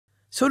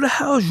So the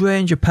House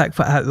Ranger pack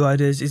for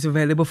Outriders is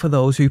available for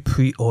those who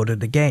pre-order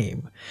the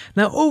game.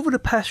 Now over the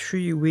past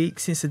 3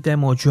 weeks since the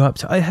demo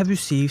dropped, I have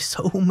received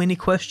so many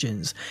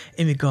questions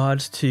in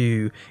regards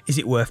to is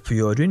it worth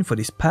pre-ordering for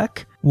this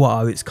pack, what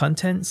are its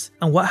contents,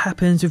 and what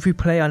happens if we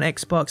play on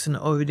Xbox and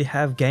already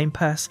have Game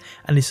Pass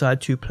and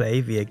decide to play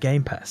via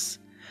Game Pass.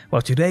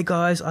 Well, today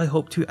guys, I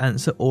hope to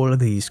answer all of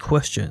these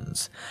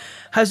questions.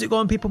 How's it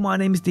going people? My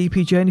name is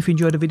DPJ, and if you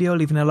enjoyed the video,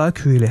 leaving a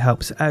like really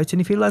helps out,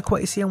 and if you like what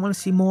you see and want to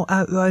see more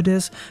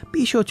Outriders,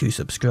 be sure to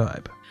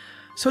subscribe.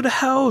 So the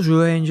House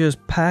Rangers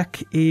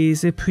pack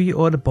is a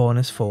pre-order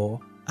bonus for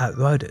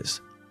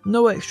Outriders.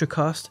 No extra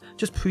cost,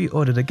 just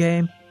pre-order the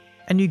game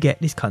and you get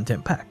this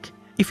content pack.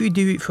 If you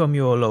do it from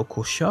your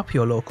local shop,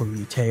 your local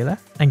retailer,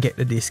 and get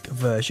the disc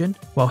version,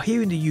 while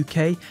here in the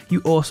UK you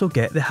also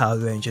get the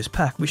House Rangers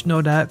pack, which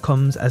no doubt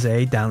comes as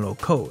a download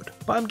code,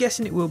 but I'm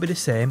guessing it will be the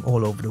same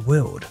all over the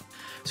world.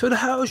 So the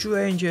House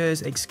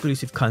Rangers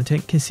exclusive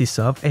content consists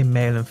of a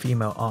male and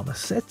female armor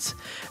set,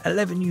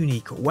 11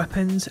 unique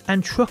weapons,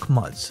 and truck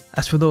mods.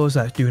 As for those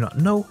that do not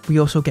know, we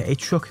also get a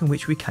truck in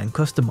which we can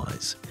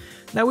customize.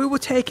 Now we will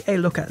take a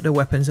look at the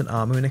weapons and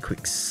armor in a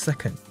quick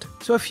second.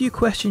 So a few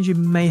questions you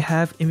may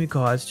have in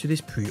regards to this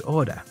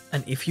pre-order,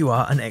 and if you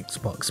are an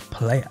Xbox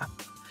player.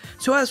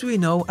 So as we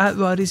know,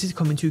 Outriders is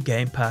coming to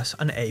Game Pass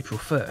on April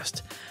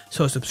 1st.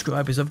 So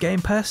subscribers of Game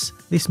Pass,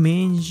 this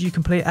means you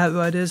can play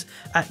Outriders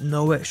at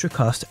no extra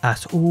cost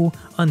at all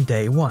on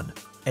day 1,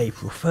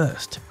 April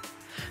 1st.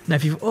 Now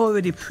if you've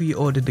already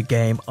pre-ordered the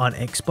game on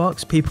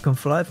Xbox, People Can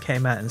Fly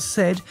came out and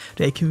said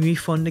they can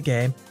refund the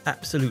game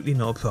absolutely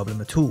no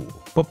problem at all.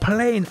 But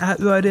playing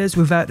Outriders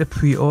without the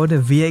pre-order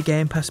via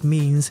Game Pass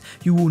means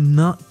you will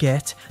not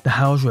get the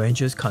House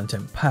Rangers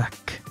content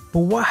pack.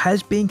 But what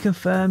has been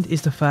confirmed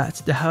is the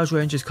fact the House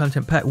Rangers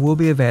content pack will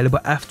be available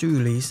after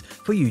release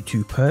for you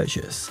to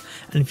purchase.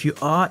 And if you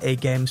are a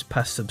Games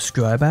Pass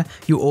subscriber,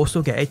 you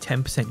also get a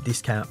 10%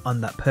 discount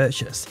on that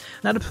purchase.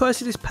 Now the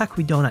price of this pack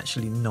we don't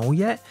actually know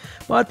yet,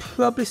 but I'd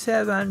probably say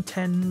around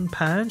 £10,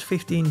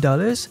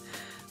 $15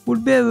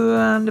 would be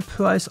around the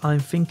price I'm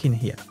thinking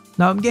here.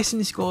 Now I'm guessing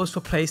this goes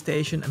for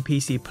PlayStation and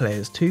PC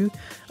players too.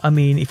 I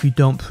mean, if you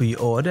don't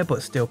pre-order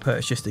but still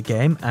purchase the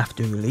game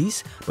after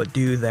release, but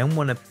do then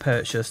want to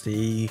purchase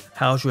the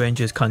House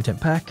Rangers content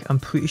pack, I'm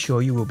pretty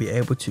sure you will be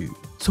able to.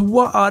 So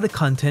what are the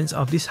contents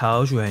of this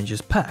House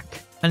Rangers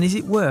pack? And is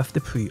it worth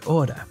the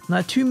pre-order?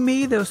 Now to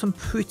me there are some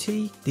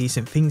pretty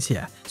decent things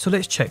here, so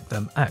let's check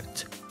them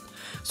out.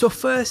 So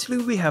firstly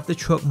we have the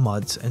truck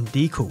mods and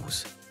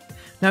decals.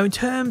 Now in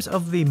terms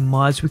of the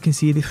mods, we can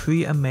see the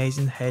 3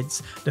 amazing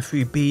heads, the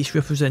 3 beasts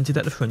represented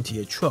at the front of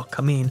your truck.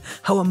 I mean,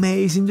 how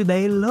amazing do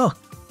they look?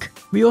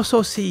 We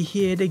also see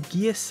here the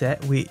gear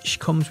set which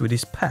comes with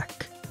this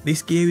pack.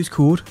 This gear is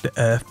called the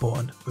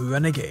Earthborn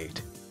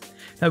Renegade.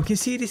 Now we can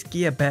see this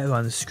gear better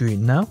on the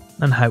screen now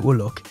and how it will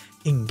look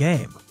in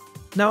game.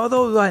 Now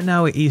although right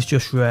now it is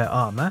just rare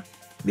armor,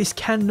 this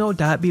can no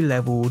doubt be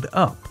leveled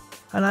up,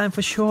 and I am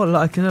for sure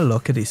liking a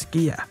look at this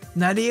gear.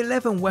 Now the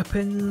 11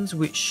 weapons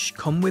which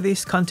come with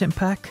this content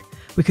pack,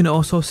 we can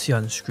also see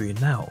on screen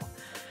now.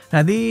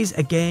 Now these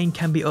again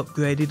can be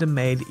upgraded and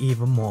made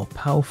even more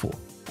powerful.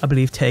 I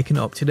believe taken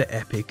up to the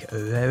epic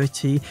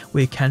rarity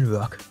where you can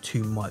rock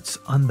 2 mods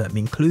on them,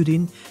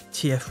 including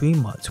tier 3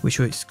 mods which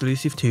are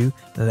exclusive to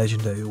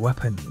legendary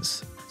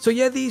weapons. So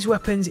yeah, these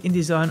weapons in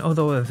design,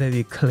 although are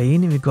very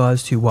clean in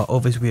regards to what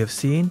others we have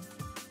seen,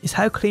 is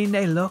how clean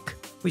they look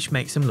which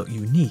makes them look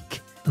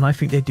unique. And I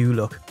think they do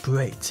look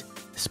great,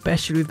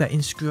 especially with that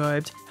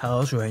inscribed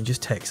House Rangers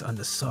text on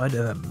the side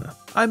of them.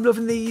 I'm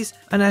loving these,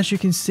 and as you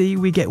can see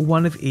we get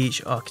 1 of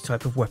each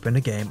archetype of weapon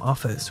the game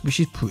offers, which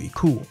is pretty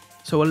cool.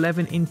 So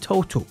 11 in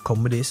total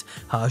come with this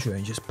House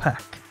Rangers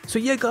pack. So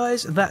yeah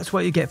guys, that's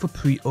what you get for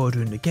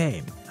pre-ordering the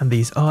game, and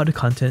these are the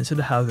contents of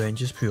the House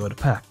Rangers pre-order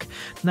pack.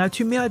 Now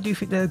to me I do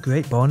think they're a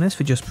great bonus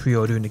for just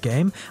pre-ordering the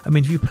game. I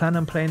mean, if you plan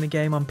on playing the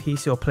game on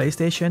PC or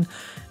PlayStation,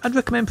 I'd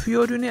recommend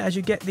pre-ordering it as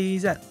you get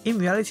these at, in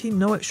reality,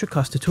 no extra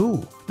cost at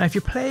all. Now if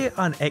you play it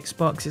on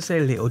Xbox it's a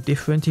little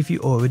different if you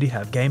already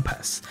have Game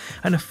Pass,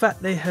 and the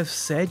fact they have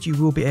said you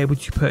will be able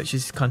to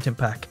purchase this content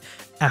pack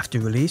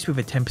after release with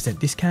a 10%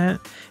 discount.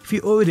 If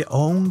you already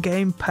own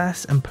Game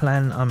Pass and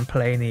plan on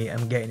playing it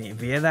and getting it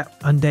via that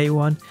on day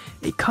 1,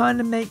 it kind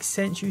of makes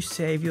sense you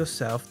save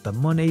yourself the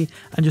money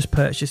and just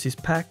purchase this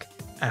pack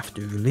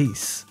after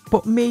release.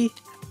 But me,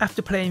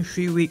 after playing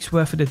 3 weeks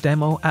worth of the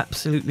demo,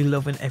 absolutely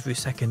loving every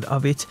second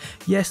of it.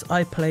 Yes,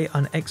 I play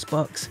on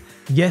Xbox.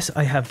 Yes,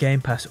 I have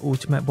Game Pass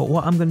Ultimate, but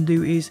what I'm going to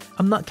do is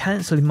I'm not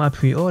cancelling my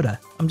pre-order.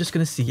 I'm just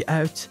going to see it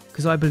out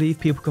because I believe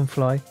People Can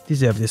Fly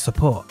deserve this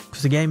support.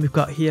 Because the game we've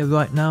got here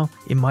right now,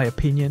 in my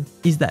opinion,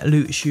 is that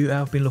loot shooter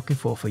I've been looking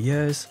for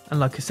years. And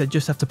like I said,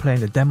 just after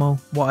playing the demo,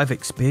 what I've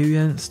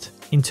experienced,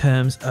 in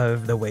terms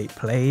of the way it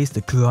plays,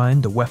 the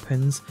grind, the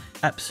weapons,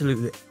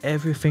 absolutely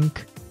everything,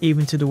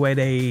 even to the way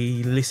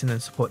they listen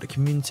and support the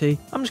community.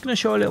 I'm just going to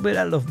show a little bit of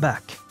that love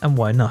back, and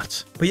why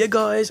not? But yeah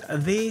guys,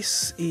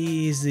 this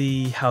is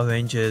the Power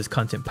Rangers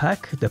content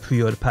pack, the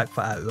pre-order pack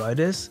for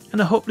Outriders,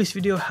 and I hope this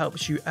video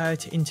helps you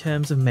out in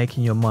terms of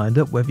making your mind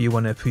up whether you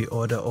want to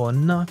pre-order or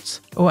not,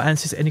 or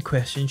answers any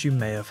questions you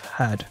may have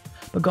had.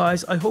 But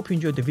guys, I hope you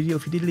enjoyed the video.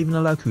 If you did, leaving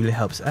a like really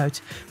helps out.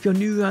 If you're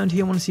new around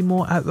here and want to see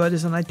more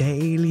Outriders on a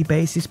daily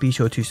basis, be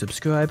sure to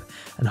subscribe,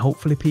 and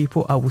hopefully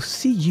people, I will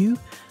see you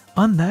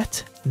on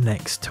that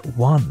next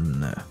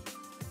one.